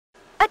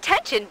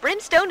Attention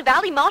Brimstone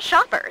Valley Mall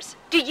shoppers!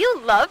 Do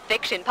you love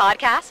fiction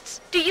podcasts?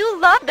 Do you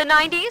love the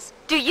 90s?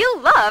 Do you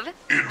love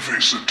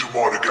invasive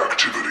demonic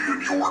activity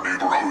in your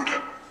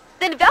neighborhood?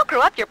 Then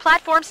Velcro up your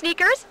platform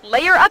sneakers,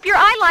 layer up your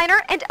eyeliner,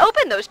 and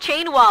open those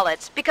chain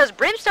wallets, because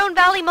Brimstone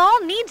Valley Mall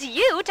needs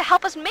you to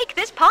help us make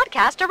this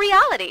podcast a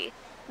reality.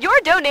 Your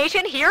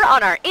donation here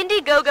on our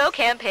IndieGoGo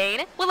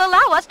campaign will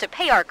allow us to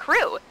pay our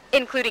crew,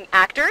 including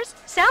actors,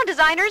 sound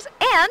designers,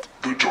 and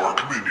the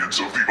dark minions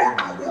of the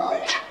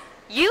underworld.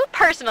 You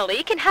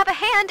personally can have a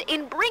hand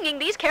in bringing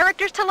these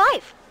characters to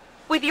life.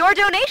 With your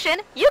donation,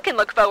 you can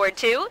look forward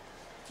to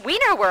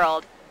Wiener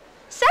World,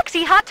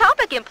 Sexy Hot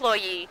Topic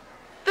Employee,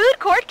 Food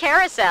Court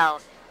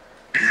Carousel,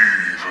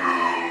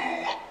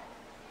 Evil,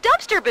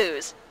 Dumpster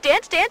Booze,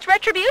 Dance Dance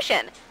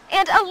Retribution,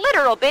 and a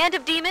literal band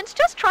of demons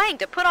just trying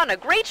to put on a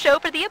great show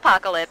for the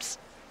apocalypse.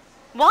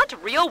 Want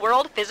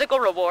real-world physical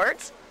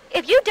rewards?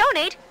 If you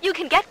donate, you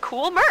can get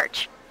cool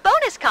merch,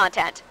 bonus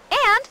content,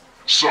 and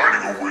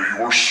signing away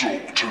your soul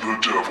to the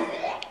devil.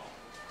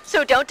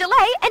 So don't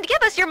delay and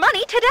give us your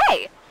money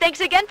today.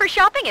 Thanks again for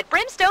shopping at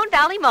Brimstone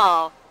Valley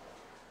Mall.